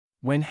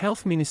When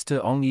Health Minister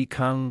Ong Ye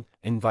Kung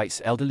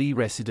invites elderly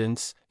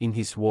residents in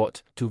his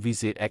ward to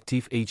visit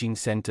active aging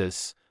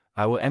centers,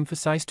 I will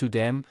emphasize to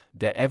them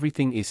that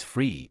everything is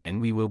free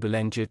and we will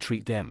belanja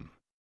treat them.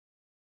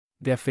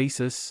 Their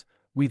faces,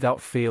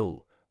 without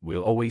fail,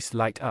 will always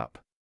light up.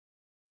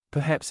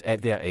 Perhaps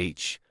at their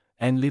age,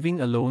 and living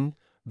alone,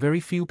 very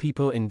few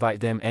people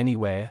invite them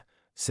anywhere,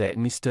 said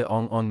Mr.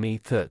 Ong on May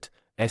 3rd,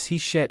 as he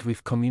shared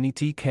with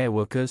community care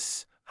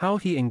workers how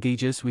he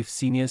engages with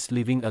seniors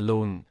living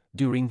alone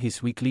during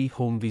his weekly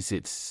home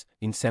visits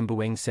in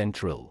Sembawang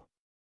Central.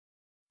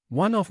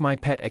 One of my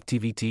pet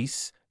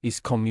activities is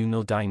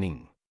communal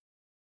dining.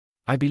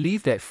 I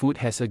believe that food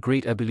has a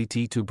great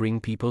ability to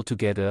bring people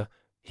together,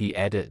 he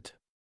added.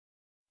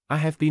 I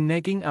have been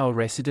nagging our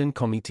resident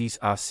committees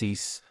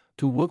RCs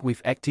to work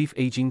with active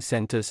aging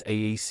centers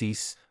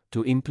AACs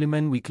to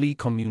implement weekly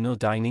communal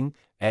dining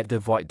at the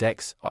void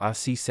decks or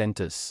RC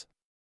centers,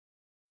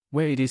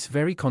 where it is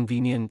very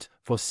convenient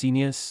for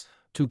seniors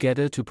to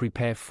gather to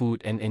prepare food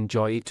and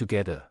enjoy it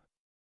together.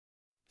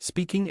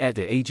 Speaking at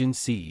the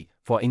Agency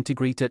for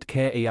Integrated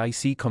Care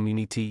AIC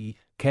Community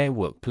Care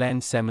Work Plan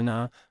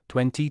Seminar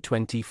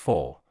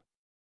 2024,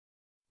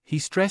 he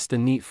stressed the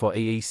need for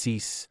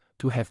AACs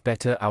to have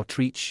better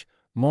outreach,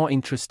 more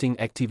interesting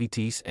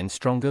activities and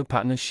stronger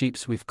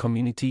partnerships with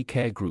community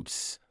care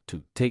groups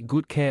to take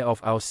good care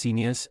of our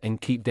seniors and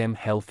keep them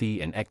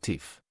healthy and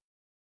active.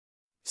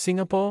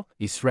 Singapore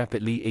is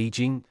rapidly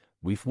aging,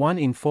 with 1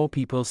 in 4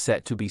 people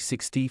set to be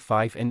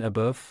 65 and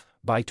above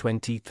by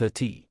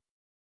 2030.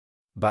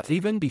 But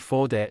even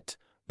before that,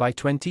 by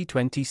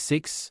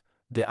 2026,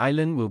 the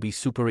island will be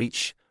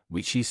super-age,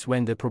 which is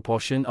when the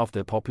proportion of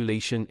the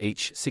population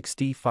aged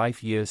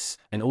 65 years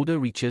and older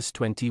reaches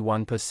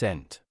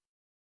 21%.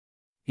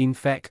 In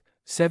fact,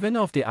 7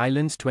 of the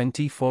island's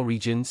 24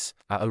 regions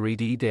are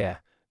already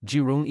there: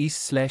 Jurong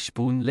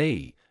East/Boon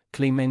Lay,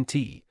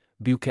 Clementi,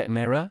 Bukit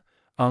Merah,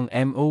 Ang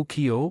Mo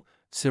Kio,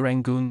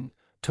 Serangoon,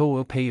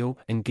 Toa Payoh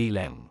and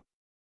Geylang.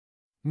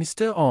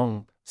 Mr.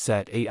 Ong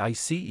said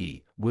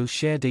AICE will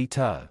share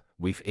data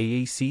with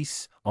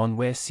AACs on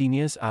where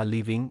seniors are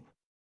living,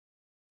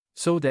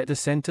 so that the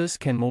centers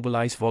can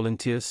mobilize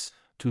volunteers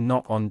to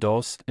knock on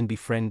doors and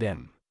befriend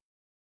them.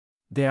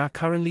 There are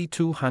currently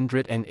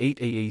 208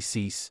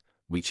 AACs,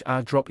 which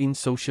are drop-in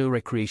social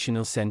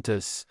recreational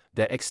centers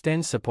that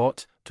extend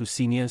support to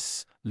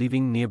seniors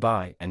living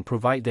nearby and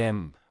provide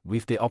them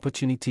with the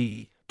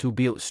opportunity to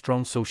build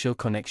strong social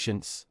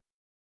connections,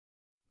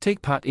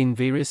 take part in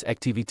various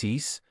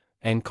activities,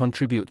 and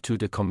contribute to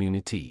the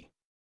community.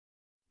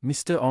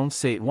 Mr. Ong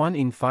said 1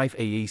 in 5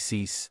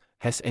 AACs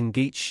has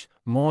engaged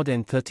more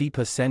than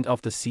 30%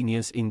 of the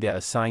seniors in their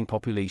assigned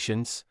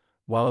populations,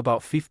 while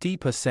about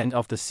 50%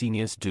 of the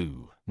seniors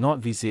do not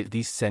visit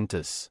these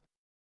centers,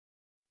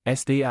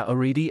 as they are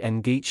already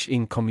engaged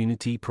in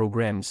community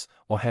programs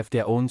or have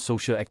their own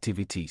social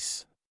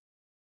activities.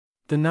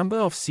 The number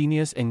of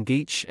seniors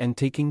engaged and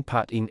taking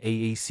part in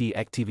AAC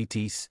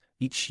activities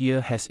each year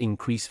has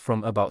increased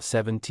from about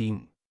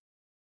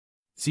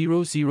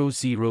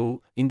 17,000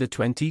 in the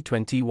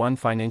 2021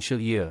 financial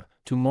year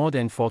to more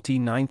than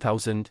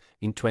 49,000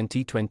 in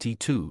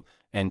 2022,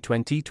 and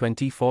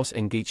 2024's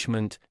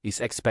engagement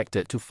is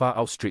expected to far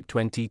outstrip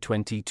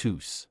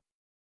 2022's.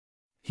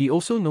 He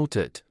also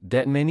noted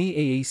that many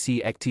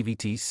AAC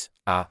activities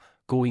are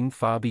going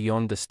far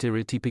beyond the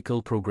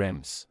stereotypical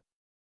programs.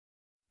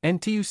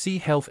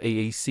 NTUC Health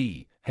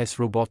AAC has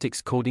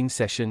robotics coding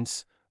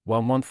sessions,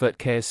 while Montfort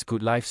Care's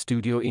Good Life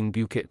Studio in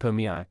Bukit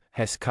Permai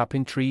has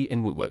carpentry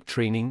and woodwork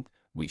training,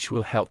 which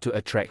will help to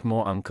attract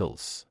more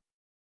uncles.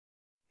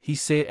 He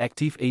said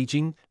active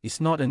aging is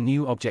not a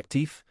new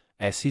objective,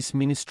 as his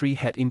ministry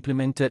had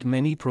implemented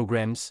many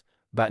programs,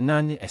 but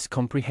none as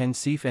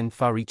comprehensive and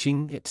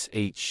far-reaching as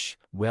Age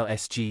Well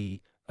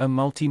SG, a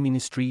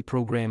multi-ministry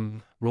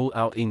program rolled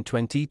out in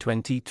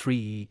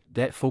 2023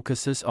 that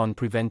focuses on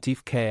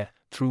preventive care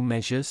through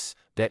measures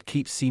that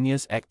keep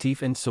seniors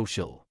active and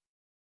social.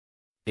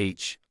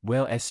 Age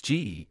Well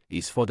SG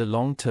is for the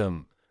long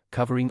term,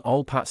 covering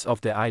all parts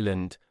of the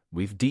island,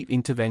 with deep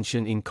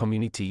intervention in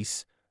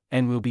communities,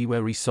 and will be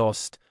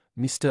well-resourced,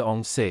 Mr.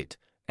 Ong said,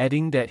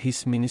 adding that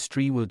his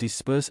ministry will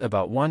disburse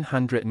about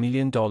 $100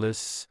 million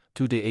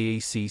to the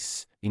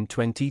AACs in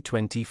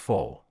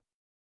 2024.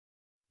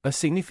 A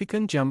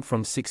significant jump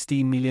from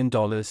 $60 million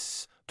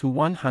to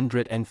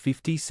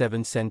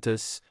 157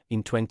 centers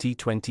in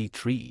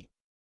 2023.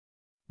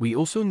 We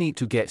also need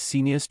to get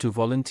seniors to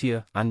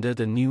volunteer under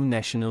the new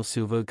National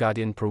Silver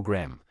Guardian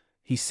program,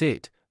 he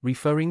said,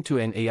 referring to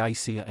an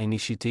AIC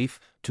initiative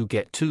to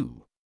get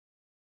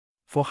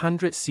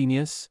 400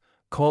 seniors,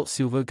 called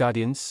Silver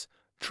Guardians,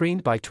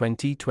 trained by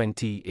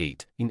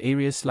 2028 in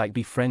areas like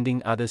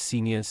befriending other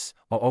seniors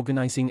or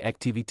organizing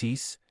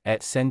activities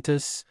at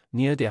centers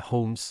near their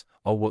homes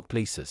or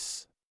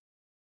workplaces.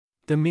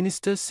 The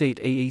minister said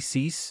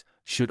AACs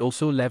should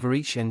also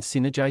leverage and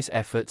synergize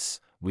efforts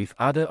with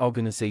other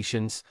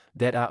organizations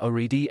that are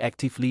already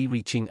actively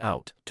reaching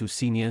out to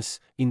seniors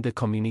in the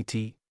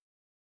community,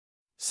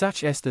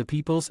 such as the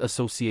People's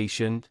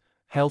Association,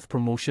 Health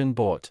Promotion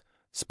Board,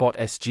 Sport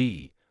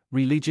SG,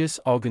 religious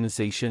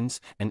organizations,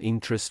 and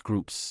interest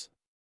groups.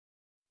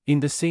 In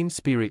the same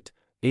spirit,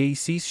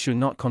 AACs should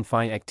not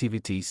confine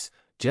activities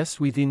just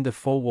within the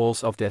four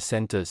walls of their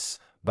centers,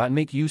 but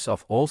make use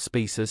of all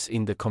spaces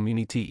in the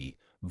community,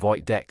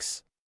 void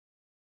decks,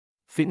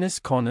 fitness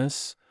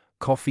corners,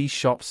 coffee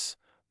shops,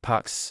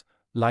 parks,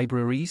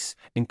 libraries,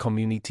 and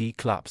community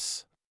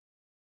clubs.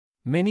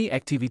 Many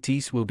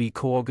activities will be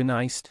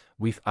co-organized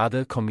with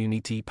other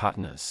community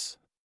partners.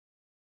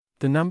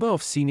 The number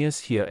of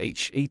seniors here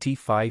aged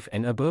 85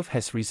 and above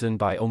has risen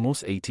by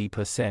almost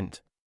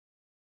 80%.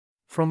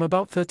 From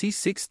about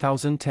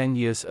 36,000 10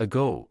 years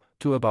ago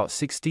to about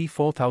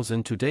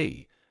 64,000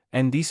 today,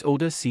 and these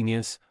older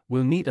seniors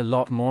will need a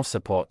lot more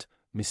support,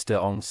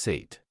 Mr. Ong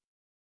said.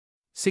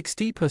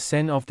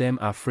 60% of them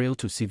are frail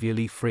to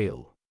severely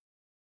frail,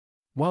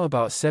 while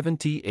about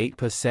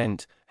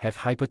 78% have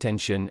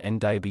hypertension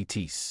and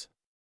diabetes.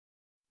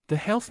 The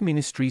health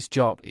ministry's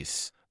job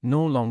is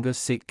no longer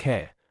sick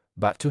care,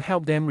 but to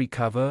help them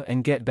recover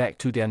and get back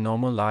to their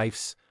normal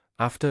lives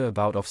after a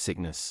bout of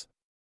sickness.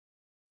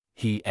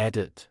 He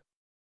added,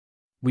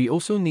 "We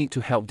also need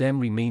to help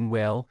them remain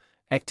well,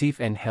 active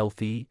and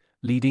healthy,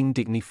 leading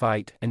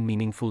dignified and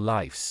meaningful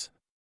lives."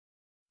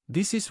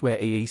 This is where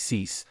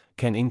AACs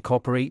can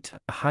incorporate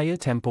a higher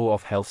tempo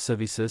of health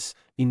services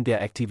in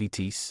their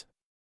activities,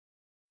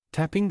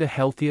 tapping the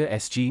Healthier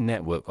SG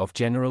network of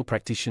general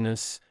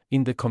practitioners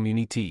in the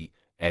community,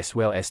 as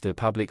well as the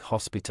public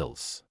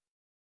hospitals.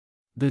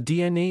 The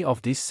DNA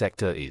of this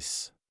sector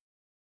is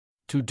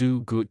to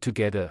do good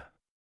together.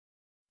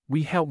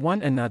 We help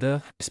one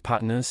another as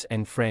partners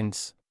and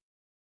friends,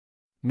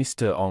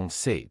 Mr. Ong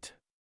said.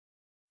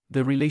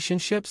 The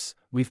relationships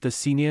with the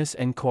seniors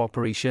and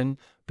cooperation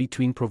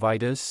between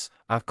providers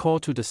are core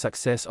to the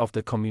success of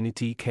the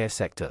community care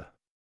sector.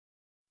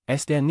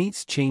 As their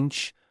needs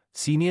change,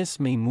 seniors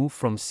may move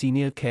from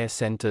senior care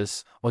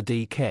centers or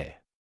day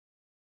care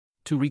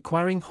to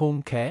requiring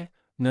home care,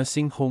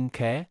 nursing home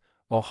care,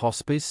 or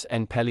hospice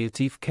and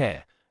palliative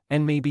care,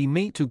 and may be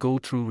made to go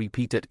through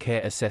repeated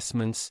care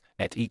assessments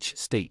at each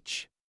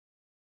stage.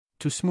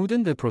 To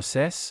smoothen the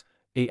process,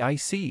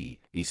 AIC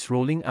is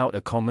rolling out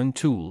a common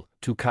tool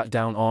to cut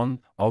down on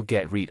or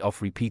get rid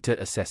of repeated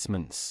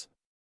assessments.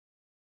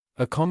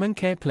 A common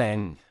care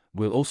plan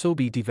will also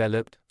be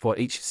developed for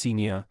each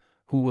senior,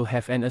 who will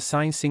have an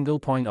assigned single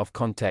point of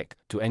contact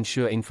to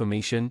ensure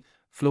information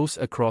flows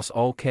across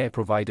all care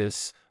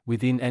providers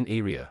within an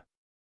area.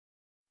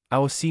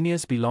 Our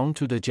seniors belong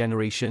to the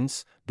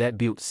generations that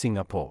built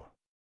Singapore.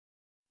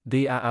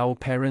 They are our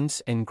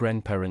parents and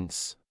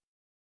grandparents.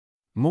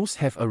 Most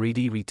have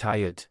already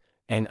retired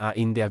and are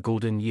in their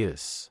golden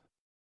years.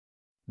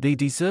 They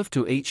deserve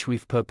to age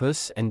with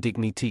purpose and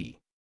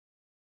dignity,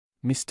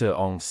 Mr.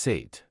 Ong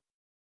said.